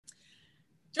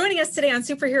Joining us today on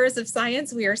Superheroes of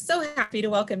Science, we are so happy to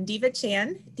welcome Diva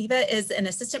Chan. Diva is an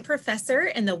assistant professor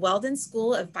in the Weldon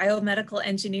School of Biomedical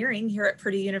Engineering here at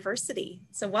Purdue University.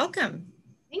 So welcome.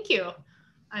 Thank you.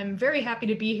 I'm very happy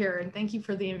to be here, and thank you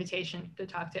for the invitation to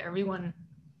talk to everyone.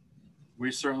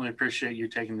 We certainly appreciate you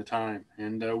taking the time,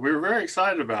 and we're very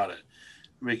excited about it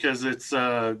because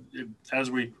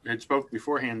as we had spoke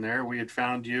beforehand there, we had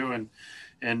found you and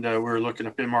we were looking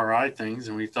up MRI things,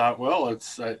 and we thought, well,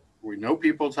 it's we know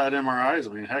people's had MRIs.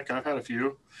 I mean, heck, I've had a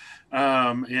few,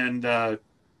 and I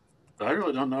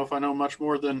really don't know if I know much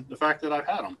more than the fact that I've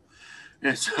had them.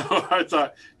 And so I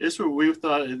thought we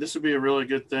thought this would be a really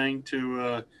good thing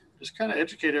to just kind of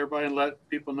educate everybody and let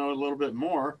people know a little bit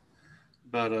more.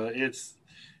 But it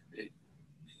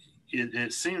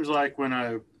seems like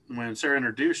when Sarah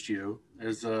introduced you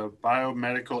as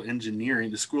biomedical engineering,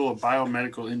 the School of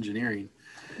Biomedical Engineering,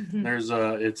 there's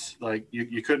it's like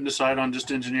you couldn't decide on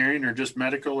just engineering or just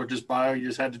medical or just bio. You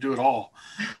just had to do it all.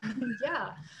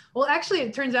 Yeah. Well, actually,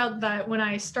 it turns out that when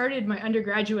I started my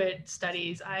undergraduate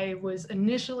studies, I was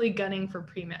initially gunning for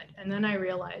pre-med. And then I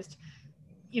realized,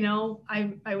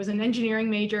 I was an engineering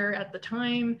major at the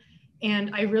time,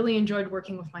 and I really enjoyed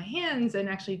working with my hands and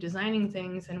actually designing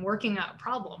things and working out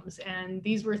problems. And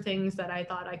these were things that I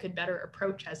thought I could better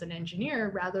approach as an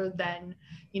engineer rather than,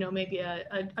 maybe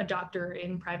a doctor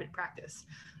in private practice.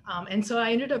 And so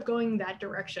I ended up going that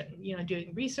direction,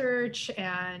 doing research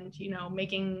and,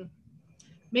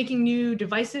 making new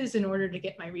devices in order to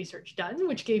get my research done,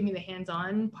 which gave me the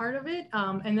hands-on part of it.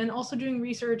 And then also doing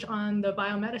research on the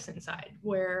biomedicine side,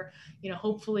 where,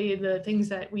 hopefully the things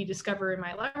that we discover in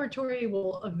my laboratory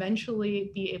will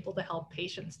eventually be able to help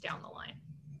patients down the line.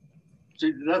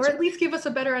 Or at least give us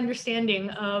a better understanding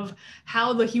of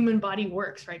how the human body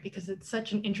works, right? Because it's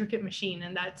such an intricate machine,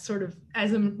 and that's sort of,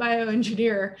 as a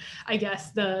bioengineer, I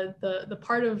guess the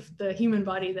part of the human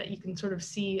body that you can sort of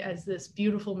see as this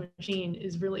beautiful machine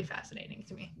is really fascinating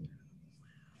to me.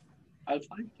 I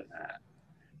like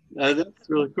that. That's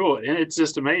really cool, and it's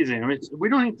just amazing. I mean, we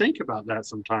don't even think about that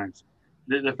sometimes.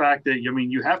 The fact that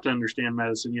you have to understand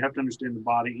medicine, you have to understand the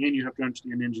body, and you have to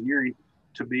understand engineering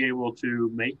to be able to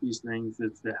make these things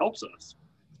that helps us.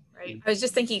 Right. I was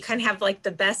just thinking you kind of have like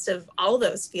the best of all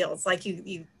those fields. Like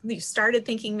you started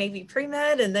thinking maybe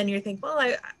pre-med, and then you think, well,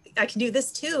 I can do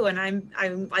this too, and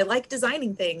I like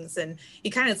designing things, and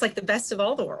it's like the best of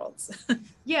all the worlds.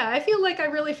 Yeah, I feel like I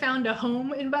really found a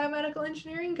home in biomedical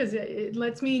engineering because it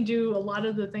lets me do a lot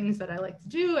of the things that I like to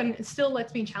do, and it still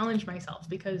lets me challenge myself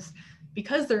because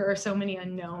there are so many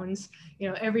unknowns.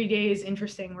 Every day is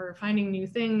interesting. We're finding new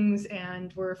things,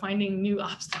 and we're finding new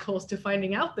obstacles to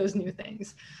finding out those new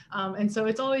things. And so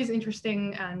it's always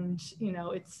interesting, and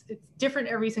it's different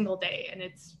every single day, and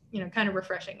it's kind of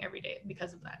refreshing every day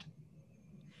because of that.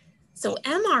 So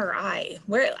MRI,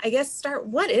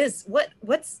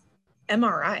 what's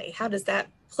MRI? How does that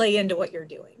play into what you're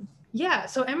doing? Yeah,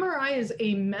 so MRI is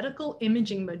a medical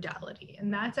imaging modality,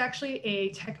 and that's actually a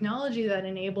technology that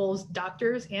enables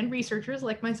doctors and researchers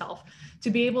like myself to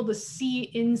be able to see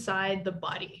inside the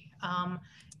body.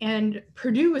 And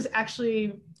Purdue is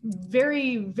actually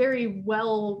very, very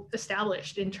well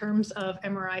established in terms of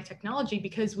MRI technology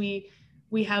because we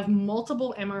have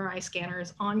multiple MRI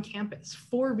scanners on campus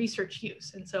for research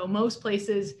use. And so most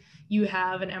places you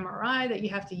have an MRI that you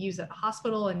have to use at a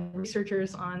hospital, and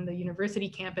researchers on the university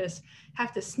campus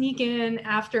have to sneak in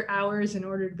after hours in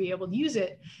order to be able to use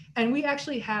it. And we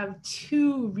actually have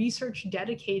 2 research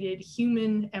dedicated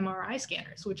human MRI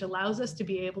scanners, which allows us to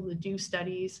be able to do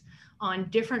studies on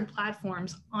different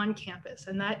platforms on campus.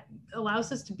 And that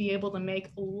allows us to be able to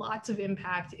make lots of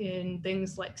impact in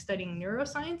things like studying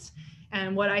neuroscience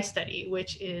and what I study,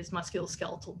 which is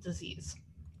musculoskeletal disease.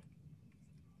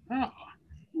 Oh,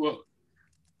 well,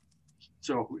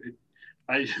 so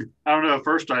I don't know. At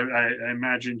first, I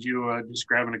imagined you just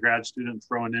grabbing a grad student and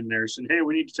throwing in there saying, "Hey,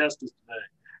 we need to test this today,"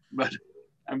 but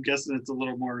I'm guessing it's a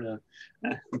little more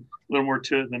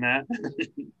to it than that.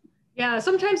 Yeah,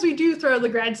 sometimes we do throw the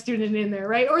grad student in there,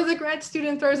 right? Or the grad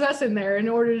student throws us in there in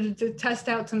order to test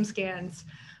out some scans.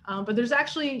 But there's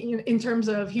actually, in terms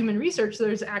of human research,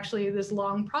 there's actually this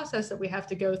long process that we have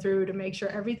to go through to make sure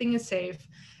everything is safe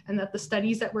and that the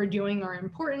studies that we're doing are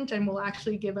important and will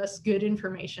actually give us good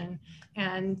information,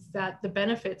 and that the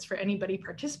benefits for anybody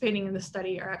participating in the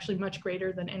study are actually much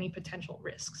greater than any potential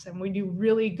risks. And we do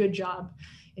really good job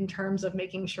in terms of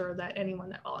making sure that anyone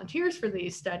that volunteers for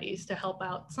these studies to help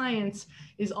out science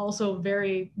is also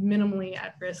very minimally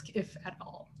at risk, if at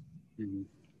all. Mm-hmm.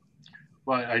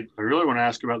 Well, I really want to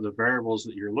ask about the variables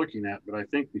that you're looking at, but I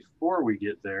think before we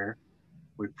get there,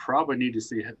 we probably need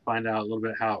to find out a little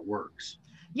bit how it works.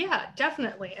 Yeah,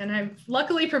 definitely. And I've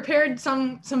luckily prepared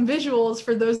some visuals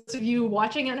for those of you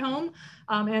watching at home.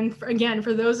 And again,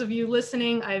 for those of you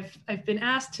listening, I've been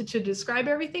asked to describe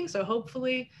everything. So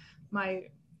hopefully my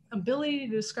ability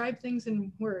to describe things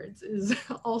in words is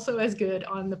also as good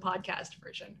on the podcast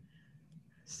version.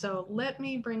 So let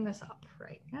me bring this up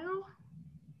right now.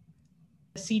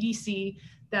 CDC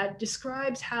that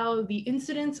describes how the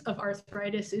incidence of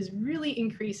arthritis is really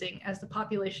increasing as the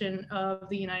population of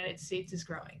the United States is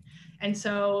growing. And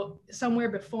so somewhere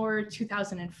before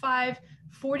 2005,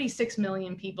 46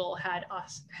 million people had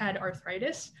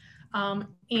arthritis.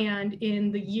 And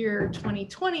in the year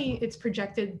 2020, it's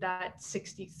projected that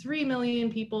 63 million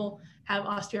people have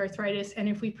osteoarthritis. And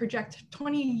if we project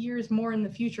 20 years more in the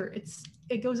future,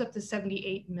 it goes up to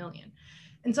 78 million.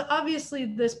 And so obviously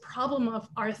this problem of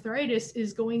arthritis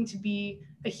is going to be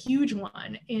a huge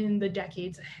one in the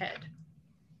decades ahead.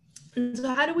 And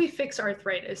so how do we fix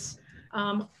arthritis?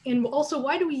 And also,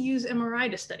 why do we use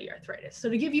MRI to study arthritis? So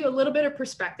to give you a little bit of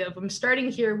perspective, I'm starting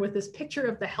here with this picture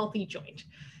of the healthy joint.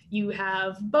 You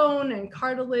have bone and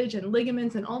cartilage and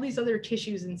ligaments and all these other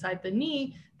tissues inside the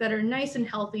knee that are nice and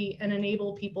healthy and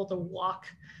enable people to walk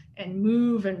and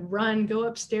move and run, go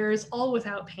upstairs, all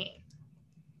without pain.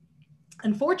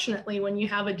 Unfortunately, when you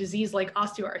have a disease like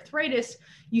osteoarthritis,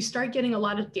 you start getting a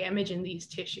lot of damage in these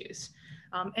tissues.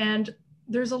 And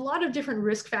there's a lot of different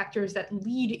risk factors that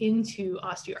lead into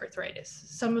osteoarthritis.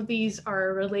 Some of these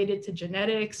are related to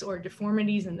genetics or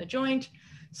deformities in the joint.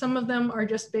 Some of them are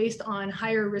just based on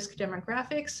higher risk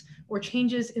demographics or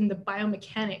changes in the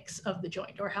biomechanics of the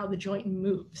joint or how the joint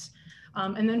moves.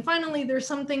 And then finally, there's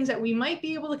some things that we might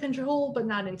be able to control, but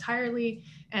not entirely.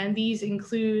 And these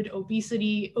include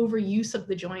obesity, overuse of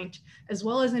the joint, as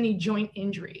well as any joint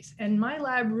injuries. And my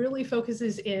lab really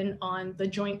focuses in on the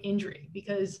joint injury,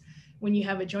 because when you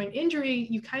have a joint injury,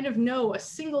 you kind of know a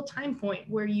single time point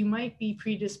where you might be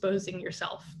predisposing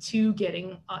yourself to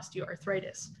getting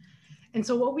osteoarthritis. And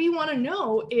so what we want to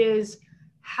know is,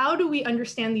 how do we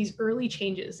understand these early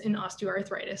changes in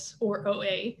osteoarthritis, or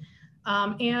OA?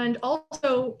 And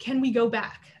also, can we go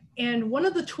back? And one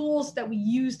of the tools that we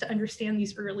use to understand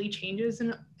these early changes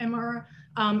in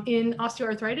in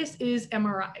osteoarthritis is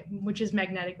MRI, which is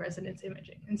magnetic resonance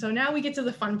imaging. And so now we get to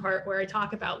the fun part where I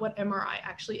talk about what MRI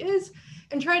actually is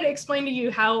and try to explain to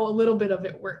you how a little bit of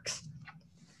it works.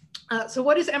 So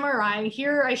what is MRI?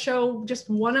 Here I show just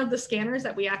one of the scanners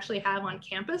that we actually have on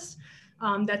campus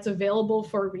that's available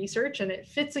for research, and it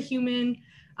fits a human.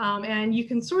 And you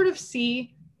can sort of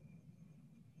see,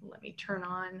 let me turn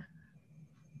on,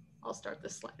 I'll start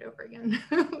this slide over again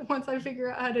once I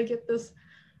figure out how to get this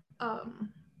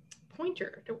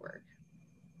pointer to work.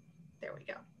 There we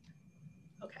go.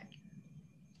 Okay.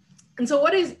 And so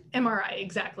what is MRI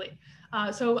exactly?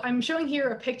 So I'm showing here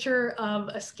a picture of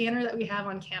a scanner that we have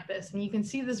on campus, and you can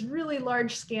see this really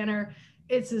large scanner.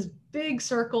 It's this big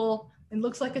circle, it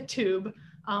looks like a tube,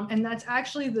 and that's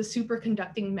actually the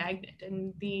superconducting magnet.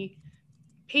 And the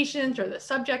patient or the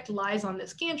subject lies on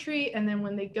this gantry, and then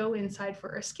when they go inside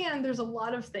for a scan, there's a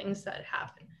lot of things that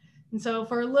happen. And so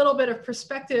for a little bit of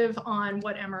perspective on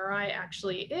what MRI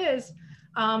actually is,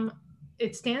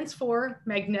 it stands for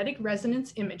magnetic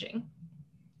resonance imaging.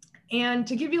 And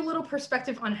to give you a little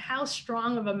perspective on how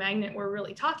strong of a magnet we're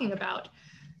really talking about,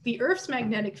 the Earth's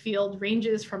magnetic field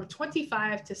ranges from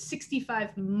 25 to 65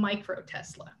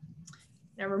 microtesla.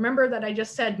 Now remember that I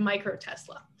just said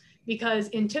microtesla, because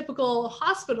in typical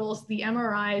hospitals, the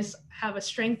MRIs have a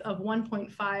strength of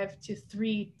 1.5 to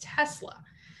 3 Tesla.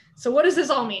 So what does this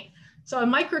all mean? So a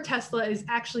microtesla is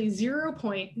actually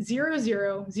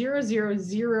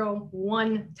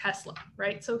 0.000001 Tesla,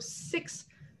 right? So six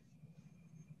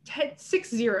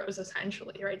zeros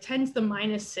essentially, right? 10 to the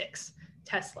minus 6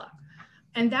 Tesla.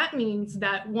 And that means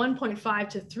that 1.5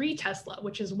 to 3 Tesla,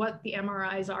 which is what the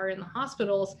MRIs are in the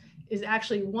hospitals, is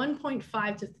actually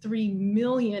 1.5 to 3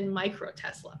 million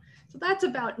microtesla. So that's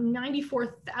about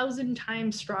 94,000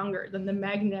 times stronger than the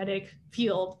magnetic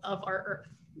field of our Earth,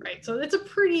 right? So it's a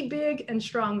pretty big and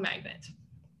strong magnet.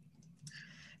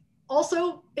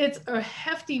 Also, it's a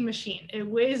hefty machine. It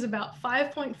weighs about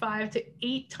 5.5 to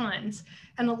 8 tons.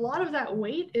 And a lot of that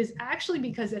weight is actually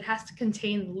because it has to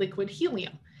contain liquid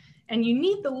helium. And you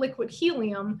need the liquid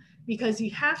helium because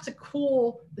you have to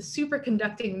cool the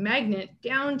superconducting magnet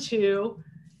down to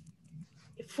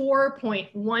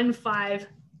 4.15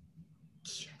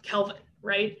 Kelvin,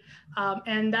 right?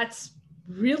 And that's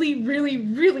really, really,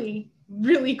 really,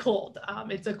 really cold.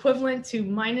 It's equivalent to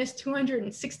minus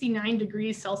 269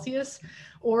 degrees Celsius,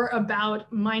 or about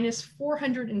minus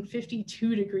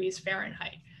 452 degrees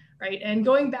Fahrenheit, right? And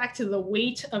going back to the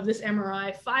weight of this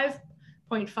MRI,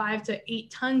 6.5 to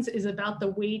 8 tons is about the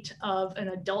weight of an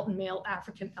adult male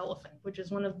African elephant, which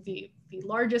is one of the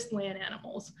largest land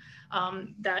animals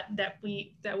that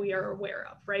we are aware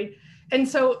of, right? And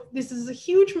so this is a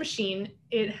huge machine.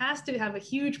 It has to have a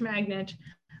huge magnet.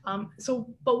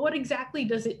 But what exactly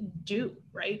does it do,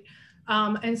 right?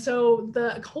 And so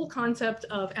the whole concept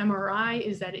of MRI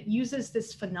is that it uses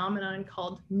this phenomenon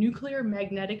called nuclear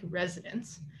magnetic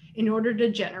resonance in order to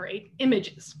generate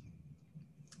images.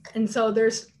 And so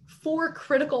there's 4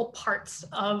 critical parts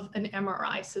of an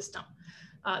MRI system.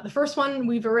 The first one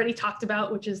we've already talked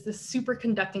about, which is the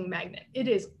superconducting magnet. It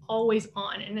is always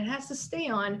on, and it has to stay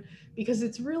on because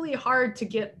it's really hard to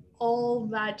get all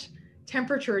that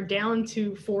temperature down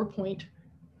to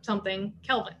 4-point-something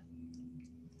Kelvin.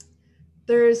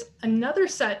 There's another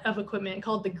set of equipment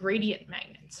called the gradient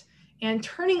magnets. And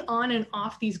turning on and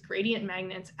off these gradient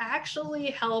magnets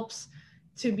actually helps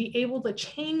to be able to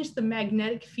change the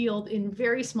magnetic field in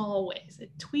very small ways.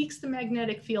 It tweaks the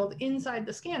magnetic field inside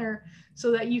the scanner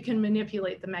so that you can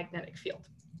manipulate the magnetic field.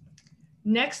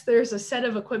 Next, there's a set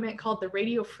of equipment called the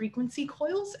radio frequency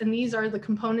coils, and these are the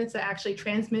components that actually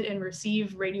transmit and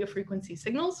receive radio frequency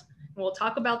signals. And we'll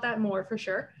talk about that more for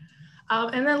sure.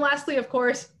 And then lastly, of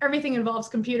course, everything involves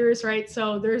computers, right?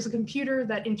 So there's a computer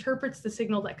that interprets the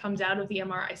signal that comes out of the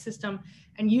MRI system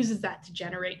and uses that to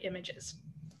generate images.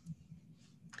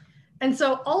 And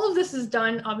so all of this is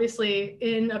done, obviously,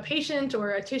 in a patient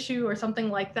or a tissue or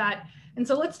something like that. And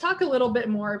so let's talk a little bit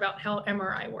more about how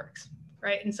MRI works,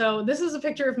 right? And so this is a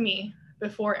picture of me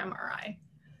before MRI.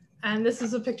 And this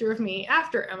is a picture of me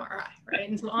after MRI, right?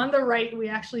 And so on the right, we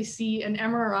actually see an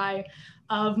MRI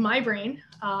of my brain.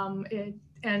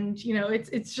 And you know,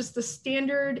 it's just the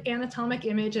standard anatomic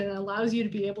image, and it allows you to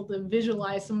be able to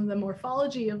visualize some of the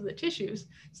morphology of the tissues.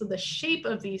 So the shape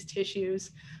of these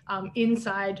tissues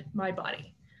inside my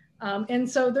body. And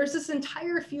so there's this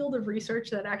entire field of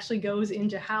research that actually goes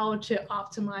into how to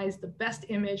optimize the best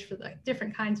image for the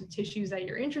different kinds of tissues that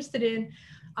you're interested in.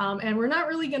 And we're not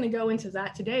really going to go into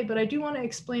that today, but I do want to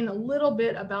explain a little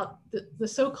bit about the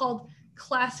so-called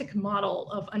classic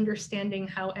model of understanding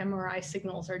how MRI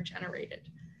signals are generated.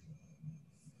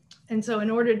 And so in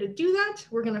order to do that,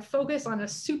 we're going to focus on a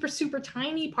super, super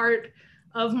tiny part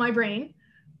of my brain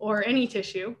or any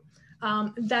tissue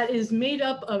that is made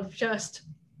up of just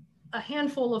a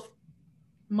handful of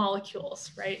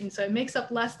molecules, right? And so it makes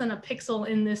up less than a pixel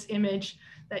in this image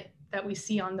that we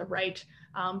see on the right,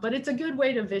 but it's a good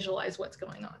way to visualize what's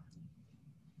going on.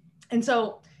 And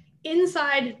so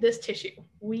inside this tissue,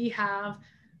 we have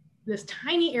this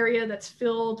tiny area that's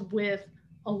filled with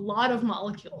a lot of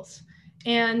molecules.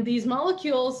 And these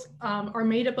molecules are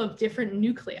made up of different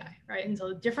nuclei, right? And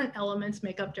so different elements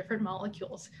make up different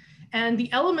molecules. And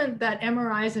the element that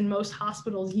MRIs in most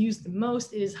hospitals use the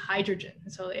most is hydrogen.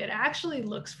 So it actually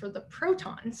looks for the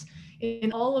protons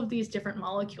in all of these different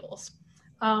molecules.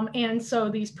 And so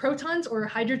these protons or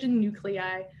hydrogen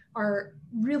nuclei are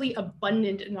really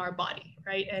abundant in our body,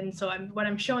 right? And so what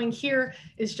I'm showing here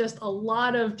is just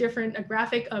a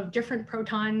graphic of different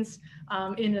protons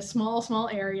in a small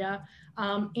area.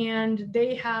 And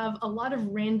they have a lot of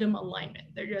random alignment.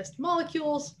 They're just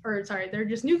they're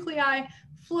just nuclei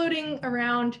floating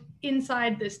around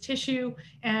inside this tissue,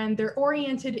 and they're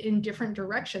oriented in different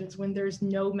directions when there's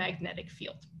no magnetic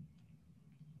field.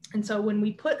 And so when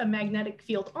we put a magnetic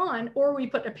field on, or we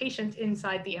put a patient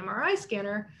inside the MRI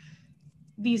scanner,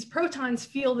 these protons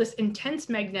feel this intense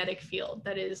magnetic field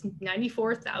that is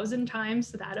 94,000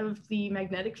 times that of the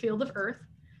magnetic field of Earth,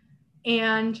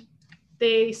 and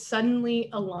they suddenly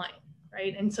align,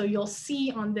 right? And so you'll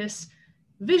see on this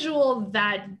visual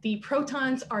that the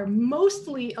protons are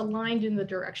mostly aligned in the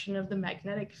direction of the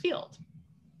magnetic field.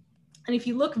 And if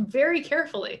you look very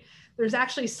carefully, there's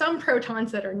actually some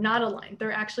protons that are not aligned.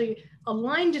 They're actually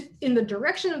aligned in the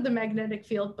direction of the magnetic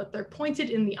field, but they're pointed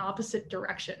in the opposite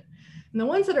direction. And the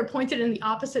ones that are pointed in the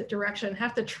opposite direction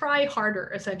have to try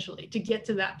harder, essentially, to get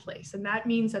to that place. And that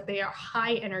means that they are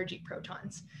high energy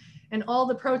protons. And all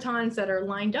the protons that are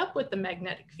lined up with the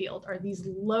magnetic field are these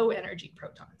low energy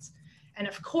protons. And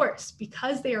of course,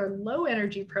 because they are low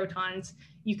energy protons,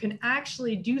 you can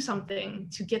actually do something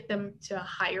to get them to a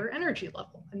higher energy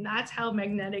level. And that's how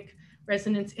magnetic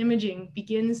resonance imaging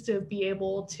begins to be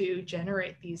able to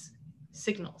generate these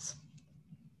signals.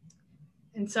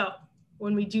 And so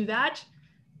when we do that,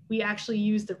 we actually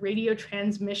use the radio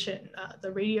transmission,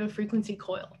 the radio frequency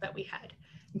coil that we had.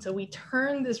 And so we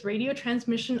turn this radio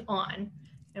transmission on,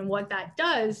 and what that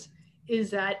does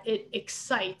is that it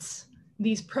excites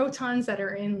these protons that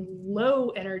are in low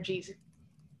energy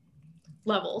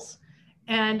levels,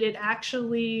 and it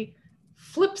actually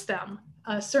flips them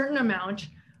a certain amount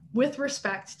with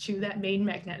respect to that main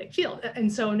magnetic field.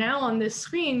 And so now on this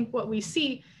screen, what we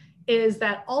see is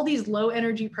that all these low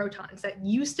energy protons that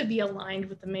used to be aligned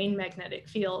with the main magnetic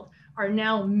field are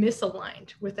now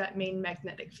misaligned with that main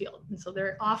magnetic field. And so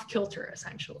they're off kilter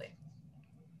essentially.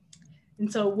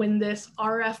 And so when this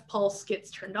RF pulse gets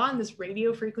turned on, this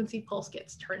radio frequency pulse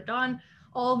gets turned on,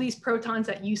 all these protons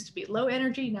that used to be low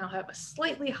energy now have a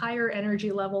slightly higher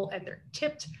energy level, and they're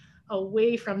tipped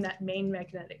away from that main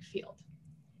magnetic field.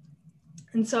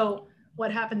 And so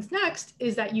what happens next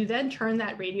is that you then turn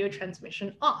that radio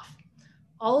transmission off.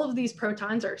 All of these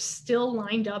protons are still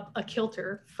lined up a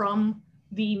kilter from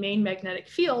the main magnetic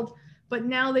field, but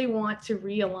now they want to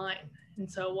realign. And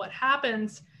so what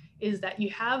happens is that you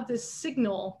have this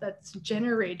signal that's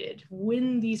generated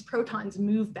when these protons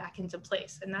move back into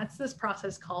place. And that's this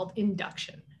process called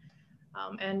induction.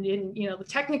 And in the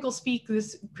technical speak,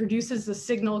 this produces a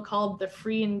signal called the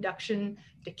free induction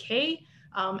decay.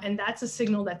 And that's a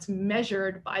signal that's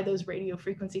measured by those radio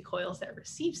frequency coils that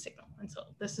receive signal. And so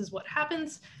this is what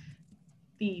happens.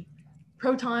 The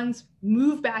protons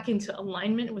move back into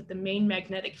alignment with the main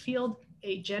magnetic field.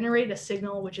 They generate a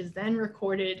signal, which is then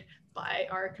recorded by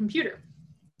our computer.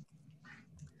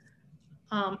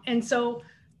 And so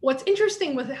what's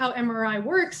interesting with how MRI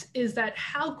works is that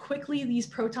how quickly these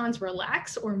protons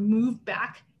relax or move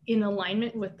back in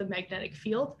alignment with the magnetic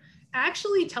field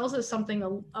actually tells us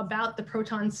something about the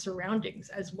proton's surroundings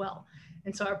as well.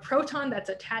 And so a proton that's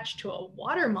attached to a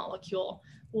water molecule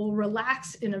will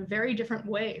relax in a very different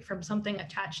way from something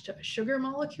attached to a sugar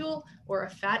molecule or a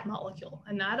fat molecule.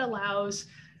 And that allows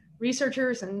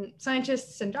researchers and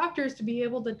scientists and doctors to be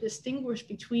able to distinguish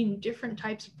between different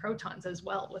types of protons as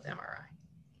well with MRI.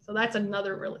 So that's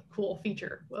another really cool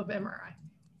feature of MRI.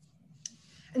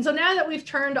 And so now that we've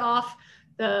turned off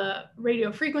the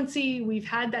radio frequency, we've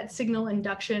had that signal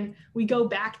induction, we go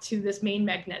back to this main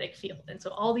magnetic field. And so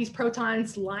all these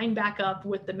protons line back up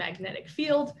with the magnetic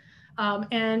field.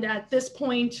 And at this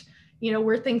point,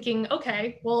 we're thinking,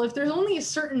 okay, well, if there's only a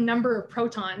certain number of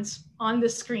protons on the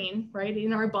screen, right,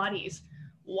 in our bodies,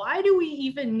 why do we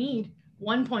even need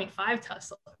 1.5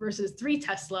 Tesla versus 3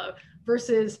 Tesla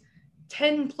versus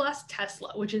 10 plus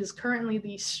Tesla, which is currently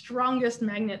the strongest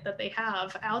magnet that they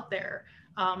have out there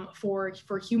for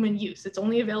human use? It's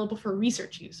only available for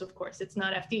research use, of course. It's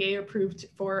not FDA approved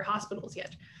for hospitals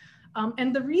yet.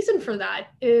 And the reason for that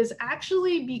is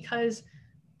actually because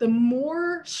the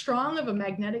more strong of a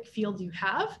magnetic field you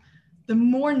have, the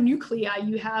more nuclei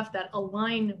you have that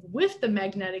align with the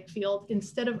magnetic field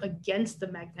instead of against the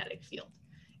magnetic field.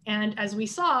 And as we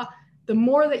saw, the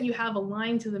more that you have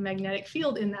aligned to the magnetic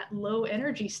field in that low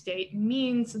energy state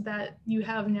means that you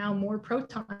have now more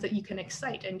protons that you can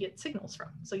excite and get signals from.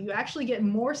 So you actually get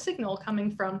more signal coming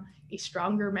from a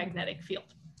stronger magnetic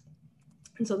field.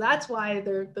 And so that's why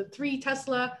the 3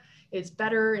 Tesla is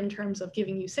better in terms of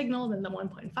giving you signal than the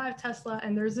 1.5 Tesla.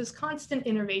 And there's this constant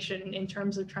innovation in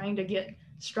terms of trying to get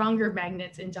stronger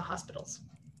magnets into hospitals.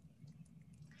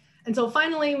 And so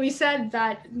finally, we said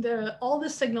that all the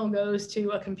signal goes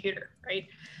to a computer, right?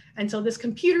 And so this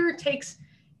computer takes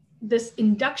this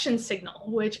induction signal,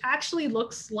 which actually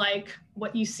looks like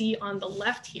what you see on the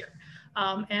left here.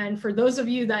 And for those of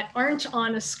you that aren't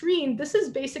on a screen, this is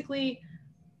basically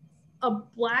a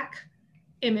black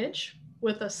image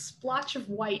with a splotch of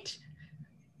white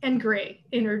and gray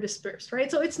interdispersed, right?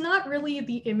 So it's not really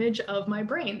the image of my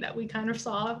brain that we kind of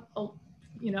saw,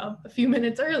 a few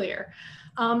minutes earlier.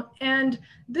 And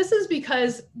this is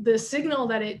because the signal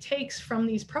that it takes from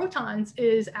these protons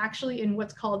is actually in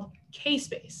what's called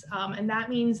K-space. And that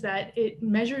means that it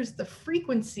measures the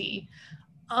frequency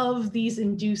of these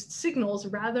induced signals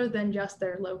rather than just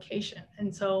their location.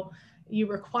 And so you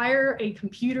require a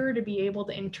computer to be able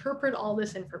to interpret all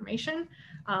this information.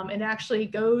 It actually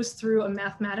goes through a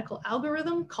mathematical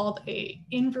algorithm called a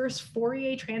inverse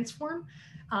Fourier transform.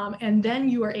 And then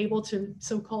you are able to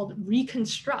so-called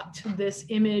reconstruct this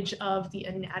image of the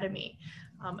anatomy.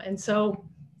 And so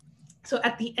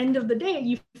at the end of the day,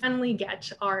 you finally get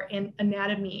our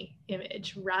anatomy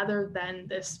image rather than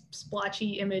this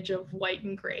splotchy image of white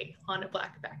and gray on a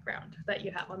black background that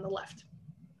you have on the left.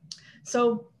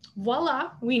 So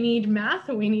voila, we need math,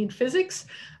 we need physics,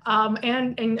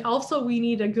 and also we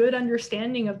need a good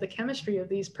understanding of the chemistry of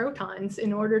these protons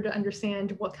in order to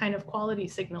understand what kind of quality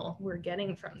signal we're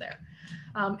getting from there.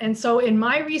 And so in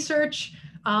my research,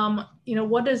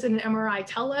 what does an MRI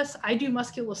tell us? I do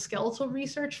musculoskeletal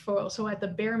research, so at the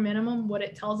bare minimum, what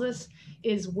it tells us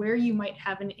is where you might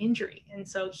have an injury. And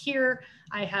so here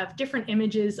I have different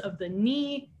images of the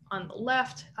knee. On the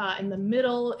left, in the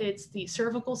middle, it's the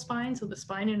cervical spine, so the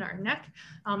spine in our neck,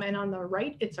 and on the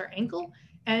right, it's our ankle.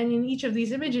 And in each of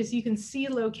these images, you can see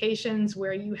locations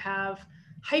where you have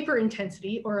hyper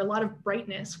intensity or a lot of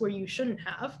brightness where you shouldn't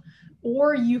have,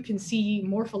 or you can see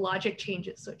morphologic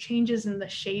changes, so changes in the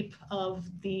shape of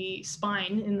the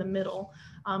spine in the middle.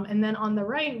 And then on the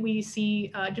right, we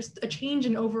see just a change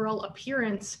in overall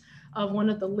appearance of one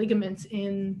of the ligaments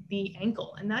in the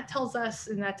ankle. And that tells us,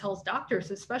 and that tells doctors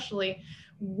especially,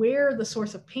 where the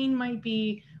source of pain might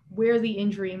be, where the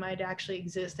injury might actually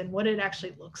exist, and what it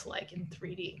actually looks like in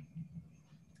 3D.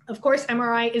 Of course,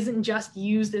 MRI isn't just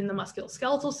used in the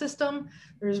musculoskeletal system.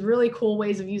 There's really cool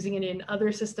ways of using it in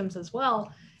other systems as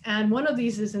well. And one of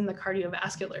these is in the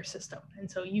cardiovascular system. And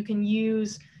so you can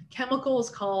use chemicals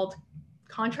called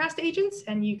contrast agents,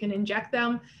 and you can inject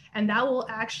them, and that will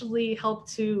actually help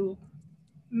to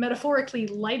metaphorically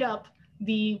light up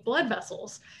the blood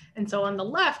vessels. And so on the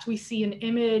left, we see an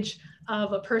image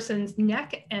of a person's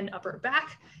neck and upper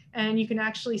back. And you can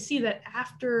actually see that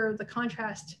after the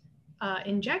contrast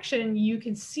injection, you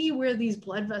can see where these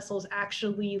blood vessels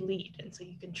actually lead. And so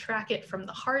you can track it from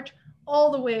the heart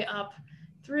all the way up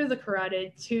through the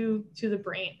carotid to the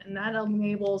brain. And that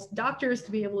enables doctors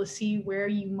to be able to see where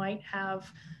you might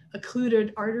have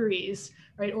occluded arteries,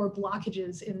 right, or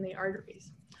blockages in the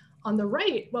arteries. On the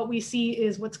right, what we see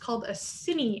is what's called a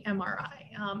cine MRI.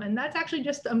 And that's actually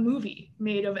just a movie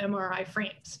made of MRI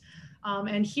frames.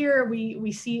 And here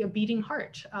we see a beating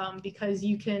heart because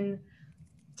you can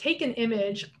take an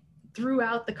image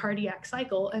throughout the cardiac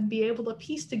cycle and be able to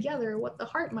piece together what the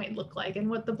heart might look like and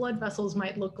what the blood vessels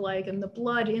might look like and the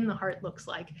blood in the heart looks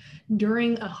like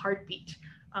during a heartbeat.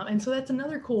 And so that's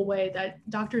another cool way that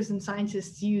doctors and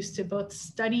scientists use to both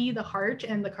study the heart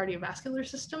and the cardiovascular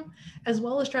system, as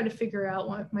well as try to figure out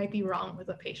what might be wrong with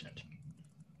a patient.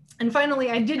 And finally,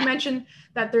 I did mention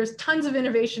that there's tons of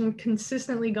innovation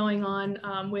consistently going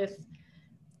on with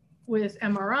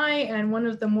MRI, and one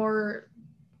of the more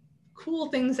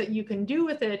cool things that you can do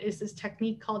with it is this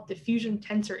technique called diffusion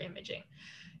tensor imaging.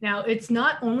 Now, it's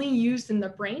not only used in the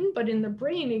brain, but in the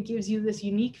brain, it gives you this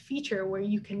unique feature where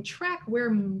you can track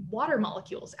where water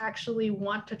molecules actually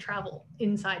want to travel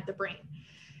inside the brain.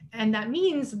 And that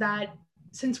means that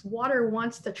since water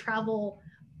wants to travel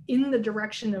in the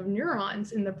direction of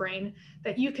neurons in the brain,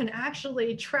 that you can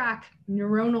actually track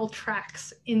neuronal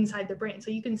tracks inside the brain.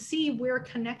 So you can see where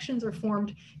connections are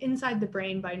formed inside the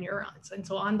brain by neurons. And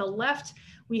so on the left,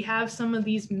 we have some of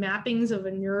these mappings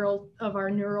of our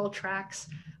neural tracks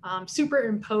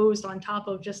superimposed on top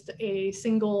of just a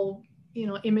single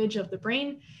image of the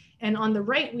brain. And on the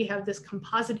right, we have this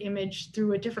composite image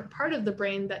through a different part of the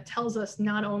brain that tells us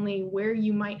not only where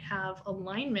you might have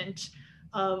alignment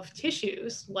of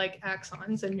tissues like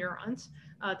axons and neurons,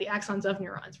 the axons of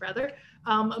neurons rather,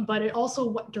 but it also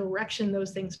what direction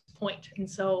those things point. And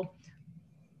so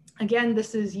again,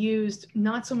 this is used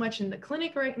not so much in the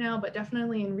clinic right now, but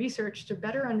definitely in research to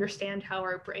better understand how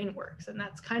our brain works. And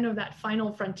that's kind of that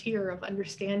final frontier of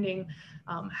understanding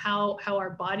how our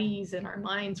bodies and our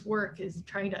minds work, is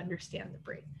trying to understand the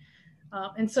brain.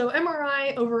 And so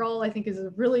MRI overall, I think, is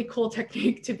a really cool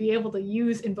technique to be able to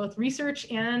use in both research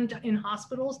and in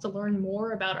hospitals to learn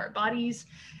more about our bodies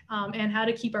and how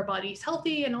to keep our bodies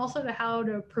healthy, and also to how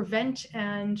to prevent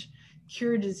and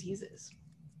cure diseases.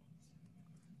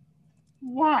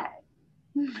 Wow.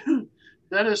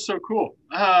 That is so cool.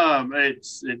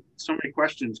 It's so many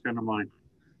questions come to mind.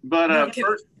 But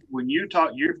first, when you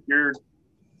talk,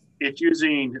 it's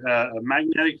using a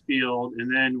magnetic field,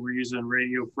 and then we're using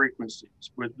radio frequencies.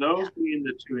 With those being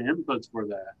the two inputs for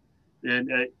that,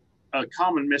 and a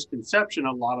common misconception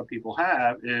a lot of people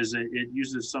have is it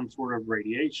uses some sort of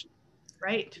radiation.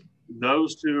 Right.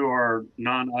 Those two are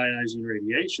non-ionizing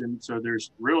radiation, so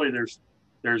there's no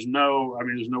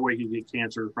way you can get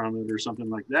cancer from it or something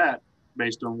like that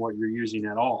based on what you're using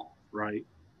at all, right?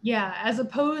 Yeah, as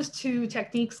opposed to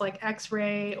techniques like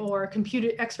X-ray or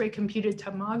X-ray computed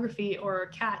tomography or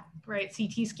CAT, right?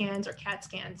 CT scans or CAT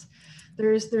scans.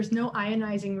 There's no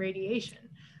ionizing radiation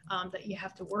that you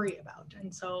have to worry about.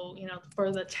 And so,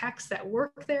 for the techs that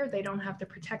work there, they don't have to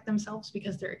protect themselves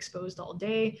because they're exposed all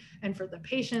day. And for the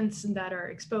patients that are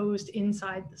exposed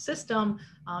inside the system,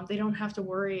 they don't have to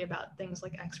worry about things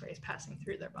like X-rays passing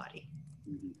through their body.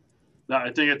 Mm-hmm. I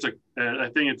think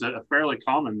it's a fairly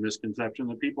common misconception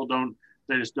that people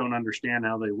just don't understand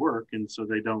how they work, and so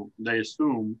they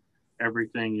assume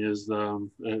everything is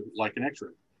like an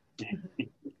X-ray.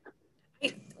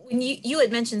 When you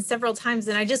had mentioned several times,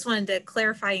 and I just wanted to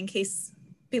clarify in case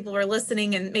people were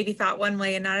listening and maybe thought one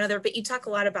way and not another, but you talk a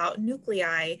lot about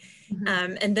nuclei,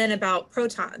 and then about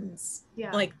protons,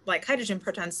 like hydrogen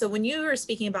protons. So when you were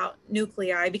speaking about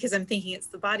nuclei, because I'm thinking it's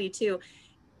the body too,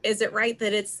 is it right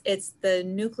that it's the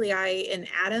nuclei in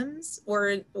atoms,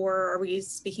 or are we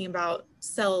speaking about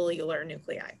cellular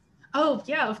nuclei? Oh,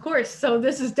 yeah, of course. So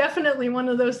this is definitely one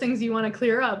of those things you want to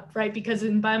clear up, right? Because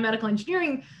in biomedical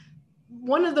engineering,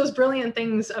 one of those brilliant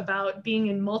things about being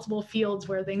in multiple fields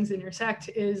where things intersect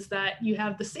is that you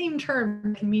have the same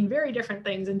term can mean very different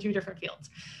things in two different fields.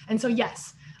 And so,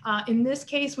 yes, in this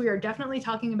case, we are definitely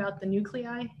talking about the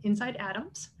nuclei inside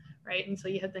atoms, right? And so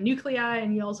you have the nuclei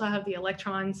and you also have the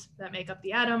electrons that make up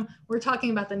the atom. We're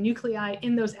talking about the nuclei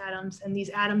in those atoms, and these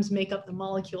atoms make up the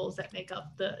molecules that make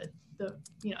up the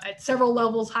at several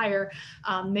levels higher,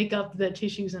 make up the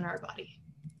tissues in our body.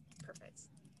 Perfect.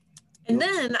 And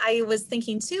then I was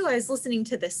thinking too, I was listening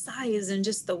to the size and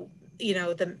just the,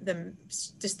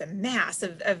 just the mass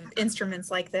of instruments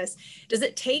like this. Does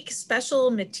it take special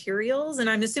materials? And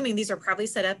I'm assuming these are probably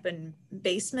set up in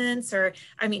basements, or,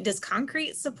 I mean, does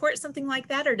concrete support something like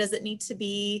that, or does it need to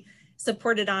be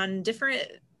supported on different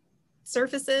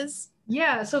surfaces?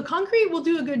 Yeah, so concrete will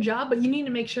do a good job, but you need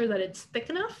to make sure that it's thick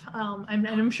enough. And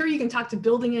I'm sure you can talk to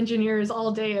building engineers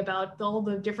all day about all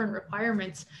the different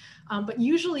requirements. But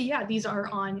usually, yeah, these are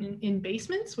in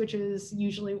basements, which is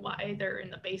usually why they're in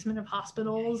the basement of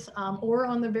hospitals, or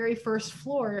on the very first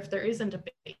floor if there isn't a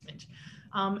basement.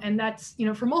 And that's,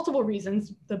 for multiple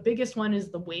reasons. The biggest one is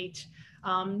the weight.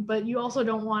 But you also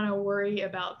don't want to worry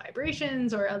about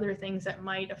vibrations or other things that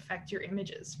might affect your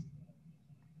images.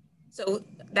 So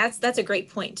that's a great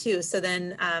point too. So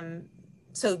then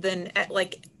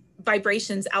like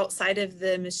vibrations outside of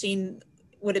the machine,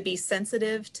 would it be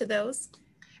sensitive to those?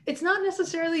 It's not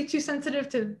necessarily too sensitive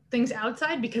to things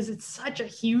outside because it's such a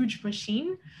huge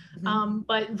machine,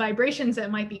 but vibrations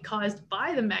that might be caused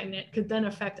by the magnet could then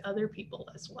affect other people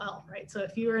as well, right? So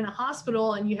if you're in a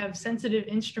hospital and you have sensitive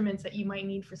instruments that you might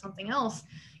need for something else,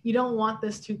 you don't want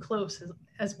this too close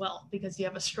as well, because you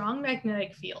have a strong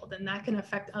magnetic field and that can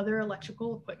affect other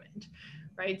electrical equipment,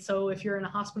 right? So if you're in a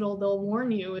hospital, they'll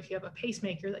warn you if you have a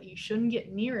pacemaker that you shouldn't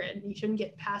get near it. You shouldn't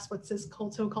get past what's this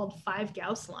so-called 5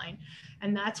 Gauss line.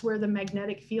 And that's where the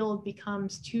magnetic field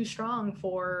becomes too strong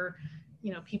for,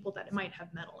 people that might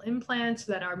have metal implants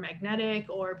that are magnetic,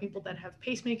 or people that have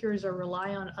pacemakers or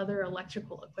rely on other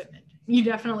electrical equipment. You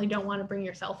definitely don't want to bring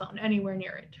your cell phone anywhere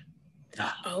near it.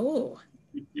 Oh.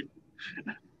 It'd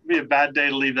be a bad day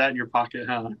to leave that in your pocket,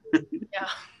 huh?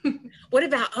 Yeah. What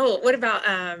about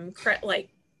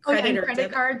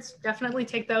credit cards? Definitely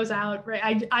take those out.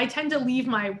 Right. I tend to leave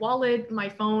my wallet, my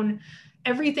phone,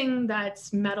 everything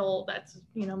that's metal, that's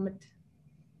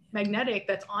magnetic,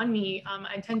 that's on me.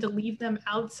 I tend to leave them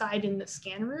outside in the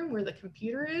scan room where the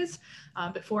computer is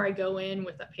before I go in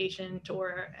with a patient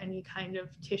or any kind of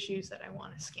tissues that I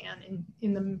want to scan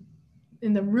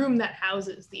in the room that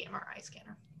houses the MRI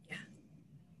scanner. Yeah.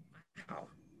 Wow.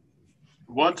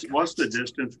 What's the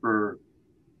distance for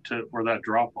that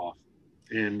drop off?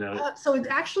 So it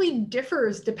actually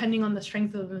differs depending on the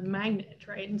strength of the magnet,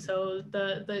 right? And so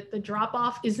the drop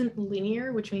off isn't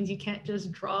linear, which means you can't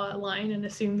just draw a line and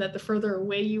assume that the further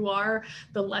away you are,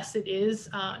 the less it is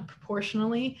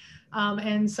proportionally.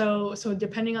 And so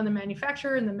depending on the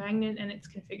manufacturer and the magnet and its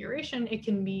configuration, it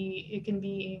can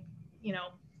be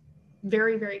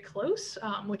very, very close,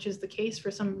 which is the case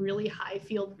for some really high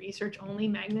field research only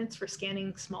magnets for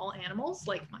scanning small animals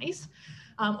like mice.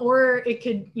 Or it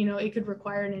could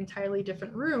require an entirely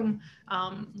different room,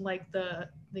 like the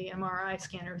MRI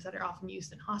scanners that are often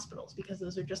used in hospitals, because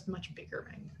those are just much bigger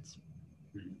magnets.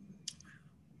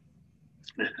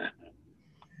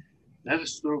 That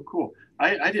is so cool.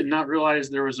 I did not realize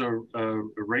there was a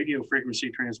radio frequency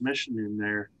transmission in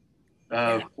there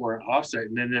for an offset,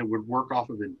 and then it would work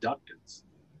off of inductance.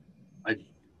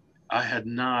 I had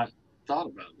not thought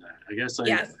about that. I guess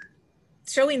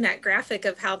showing that graphic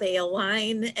of how they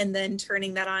align and then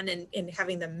turning that on and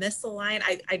having them misalign.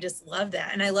 I just love that.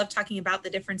 And I love talking about the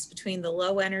difference between the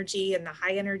low energy and the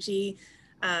high energy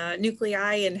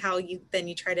nuclei, and how you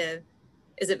try to,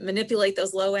 manipulate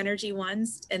those low energy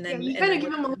ones, and then you kind of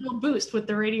give them a little boost with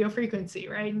the radio frequency,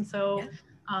 right? And so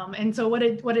and so what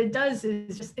it does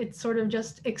is just, it sort of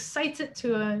just excites it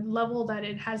to a level that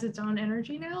it has its own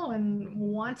energy now and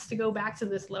wants to go back to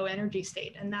this low energy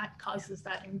state, and that causes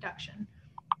that induction.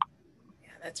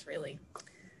 Yeah, that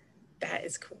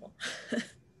is cool.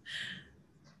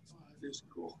 That is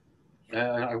cool.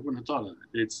 I wouldn't have thought of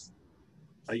it. It's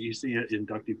you see it,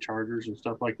 inductive chargers and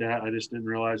stuff like that. I just didn't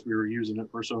realize we were using it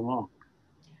for so long.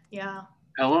 Yeah.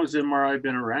 How long has MRI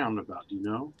been around about, do you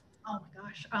know? Oh my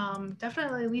gosh,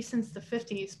 definitely at least since the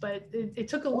 50s, but it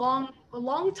took a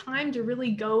long time to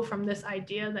really go from this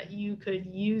idea that you could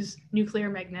use nuclear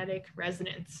magnetic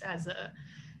resonance as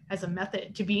as a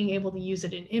method, to being able to use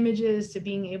it in images, to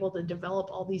being able to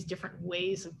develop all these different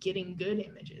ways of getting good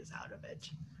images out of it.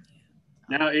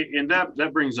 Now, and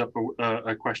that brings up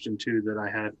a question too that I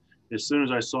had. As soon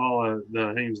as I saw I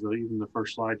think it was even the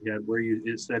first slide you had where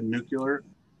it said nuclear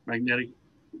magnetic,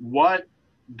 what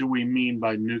do we mean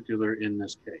by nuclear in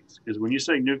this case? Because when you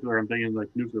say nuclear, I'm thinking like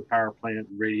nuclear power plant,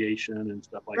 radiation and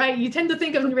stuff like that. Right, you tend to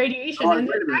think of radiation, and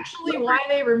that's actually why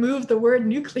they removed the word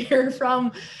nuclear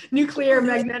from nuclear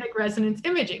magnetic resonance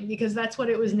imaging, because that's what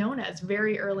it was known as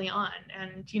very early on.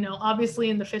 And, you know, obviously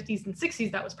in the 50s and 60s,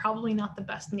 that was probably not the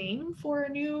best name for a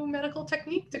new medical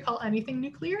technique to call anything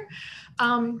nuclear.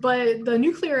 But the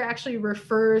nuclear actually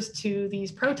refers to these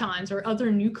protons or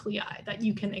other nuclei that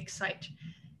you can excite.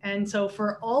 And so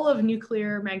for all of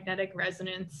nuclear magnetic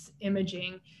resonance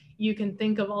imaging, you can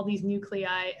think of all these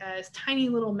nuclei as tiny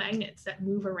little magnets that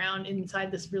move around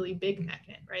inside this really big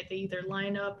magnet, right? They either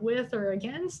line up with or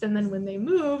against, and then when they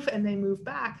move and they move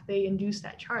back, they induce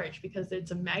that charge because it's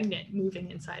a magnet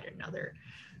moving inside another,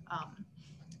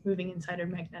 moving inside a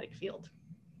magnetic field.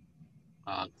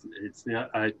 I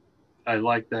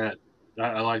like that.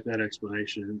 I like that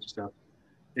explanation and stuff.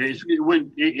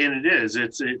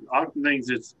 Often things,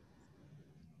 it's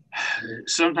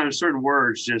sometimes certain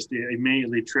words just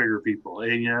immediately trigger people.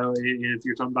 And, you know, if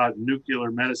you're talking about nuclear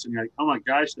medicine, you're like, oh my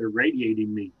gosh, they're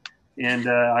radiating me. And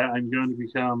I'm going to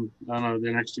become, I don't know,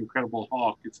 the next Incredible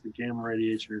Hulk. It's the gamma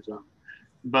radiation or something.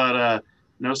 But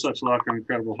no such luck on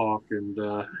Incredible Hulk, and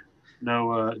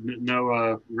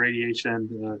no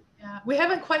radiation. Yeah, we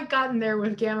haven't quite gotten there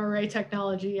with gamma ray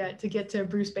technology yet to get to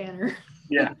Bruce Banner.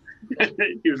 Yeah,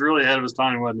 he was really ahead of his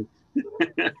time, wasn't he?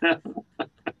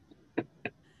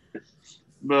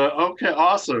 But okay,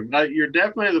 awesome. You're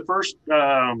definitely the first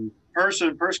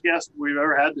first guest we've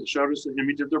ever had that showed us an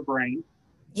image of their brain.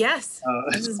 Yes,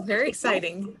 this is very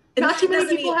exciting. Not too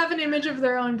many people have an image of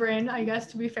their own brain, I guess,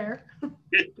 to be fair.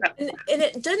 And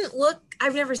it didn't look,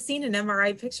 I've never seen an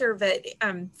MRI picture, but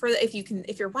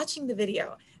if you're watching the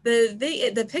video,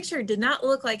 the picture did not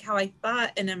look like how I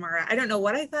thought an MRI. I don't know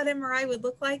what I thought MRI would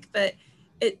look like, but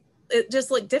it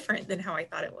just looked different than how I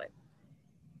thought it would.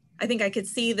 I think I could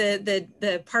see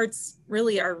the parts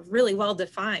are really well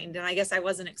defined, and I guess I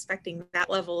wasn't expecting that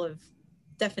level of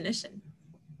definition.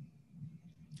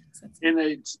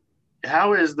 And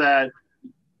how is that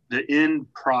the end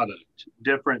product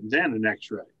different than an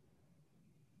X-ray?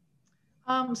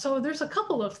 So there's a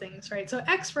couple of things, right? So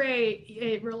X-ray,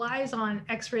 it relies on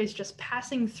X-rays just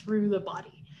passing through the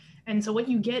body. And so what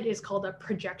you get is called a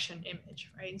projection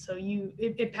image, right? So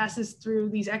it passes through,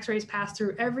 these X-rays pass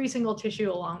through every single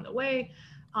tissue along the way.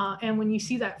 And when you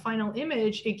see that final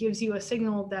image, it gives you a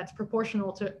signal that's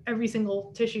proportional to every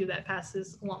single tissue that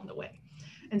passes along the way.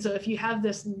 And so if you have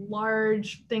this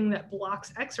large thing that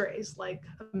blocks X-rays, like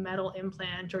a metal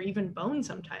implant or even bone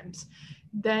sometimes,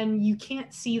 then you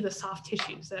can't see the soft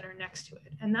tissues that are next to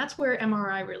it. And that's where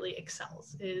MRI really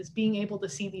excels, is being able to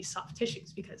see these soft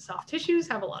tissues, because soft tissues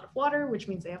have a lot of water, which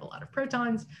means they have a lot of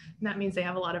protons, and that means they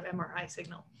have a lot of MRI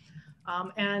signal.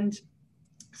 And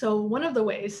so one of the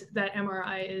ways that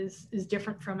MRI is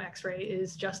different from X-ray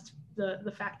is just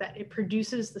the fact that it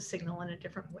produces the signal in a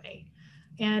different way.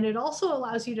 And it also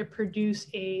allows you to produce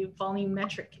a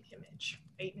volumetric image,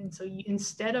 right? And so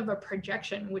instead of a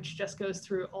projection, which just goes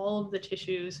through all of the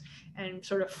tissues and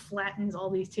sort of flattens all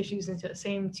these tissues into the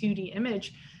same 2D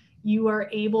image, you are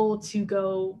able to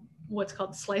go what's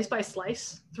called slice by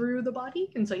slice through the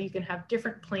body. And so you can have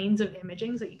different planes of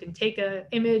imaging. So you can take an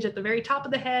image at the very top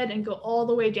of the head and go all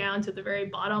the way down to the very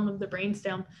bottom of the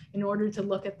brainstem in order to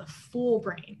look at the full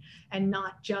brain and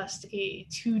not just a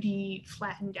 2D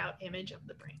flattened out image of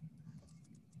the brain.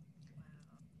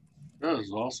 That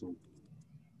is awesome.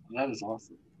 That is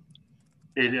awesome.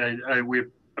 We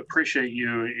appreciate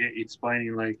you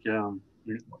explaining like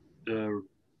the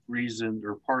reason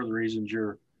or part of the reasons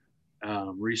you're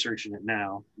researching it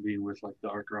now, being with like the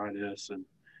arthritis and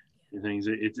things.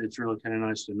 It's really kind of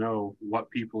nice to know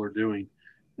what people are doing.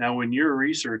 Now, when you're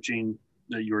researching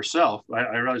yourself,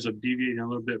 I realize I'm deviating a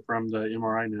little bit from the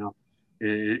MRI now.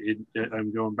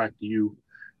 I'm going back to you,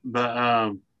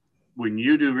 but when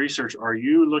you do research, are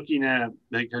you looking at,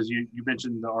 because you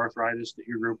mentioned the arthritis that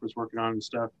your group was working on and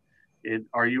stuff, and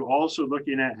are you also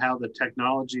looking at how the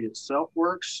technology itself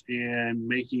works and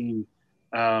making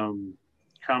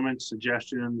comments,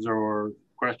 suggestions, or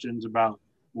questions about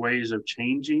ways of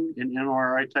changing an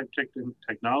MRI type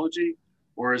technology,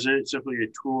 or is it simply a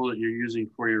tool that you're using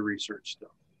for your research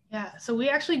stuff? Yeah, so we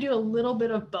actually do a little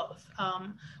bit of both.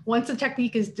 Once a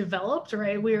technique is developed,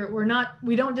 right,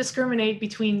 we don't discriminate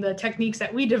between the techniques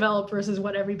that we develop versus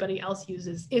what everybody else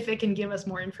uses if it can give us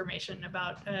more information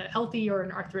about a healthy or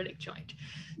an arthritic joint.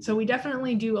 So we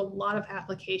definitely do a lot of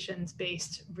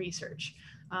applications-based research.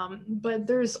 But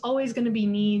there's always going to be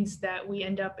needs that we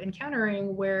end up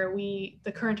encountering where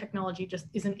the current technology just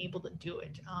isn't able to do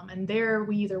it. And there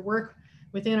we either work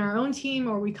within our own team,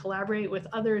 or we collaborate with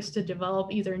others to develop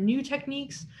either new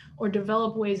techniques or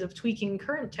develop ways of tweaking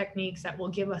current techniques that will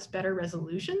give us better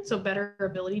resolution, so better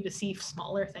ability to see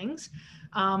smaller things,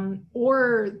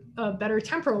 or a better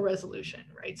temporal resolution,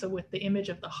 right? So with the image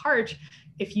of the heart,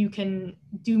 if you can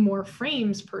do more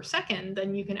frames per second,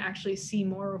 then you can actually see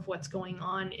more of what's going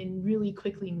on in really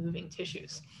quickly moving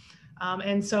tissues.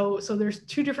 And so there's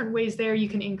two different ways there. You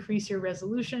can increase your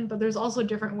resolution, but there's also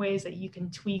different ways that you can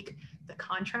tweak the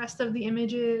contrast of the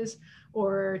images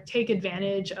or take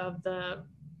advantage of the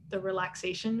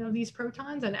relaxation of these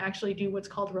protons and actually do what's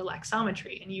called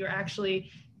relaxometry. And you're actually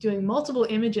doing multiple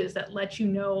images that let you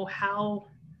know how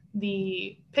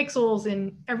the pixels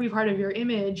in every part of your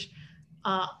image,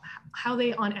 how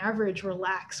they on average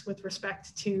relax with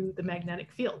respect to the magnetic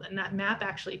field. And that map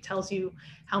actually tells you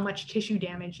how much tissue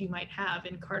damage you might have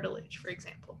in cartilage, for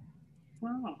example.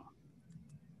 Wow,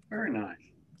 very nice.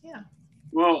 Yeah.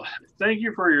 Well, thank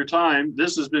you for your time.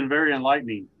 This has been very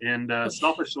enlightening. And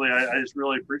selfishly, I just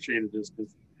really appreciated this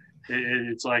because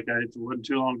it's like it wasn't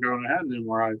too long ago and I had an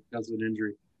MRI because of an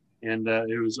injury. And I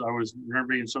remember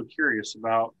being so curious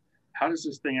about how does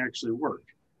this thing actually work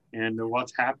and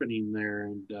what's happening there.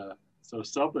 And so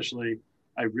selfishly,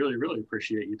 I really, really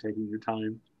appreciate you taking your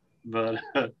time. But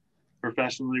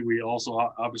professionally, we also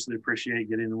obviously appreciate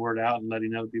getting the word out and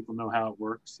letting other people know how it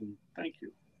works. And thank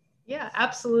you. Yeah,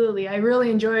 absolutely. I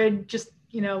really enjoyed just,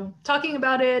 talking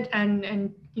about it.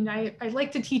 And I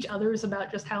like to teach others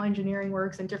about just how engineering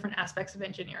works and different aspects of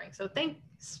engineering. So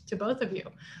thanks to both of you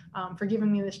for giving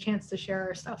me this chance to share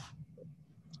our stuff.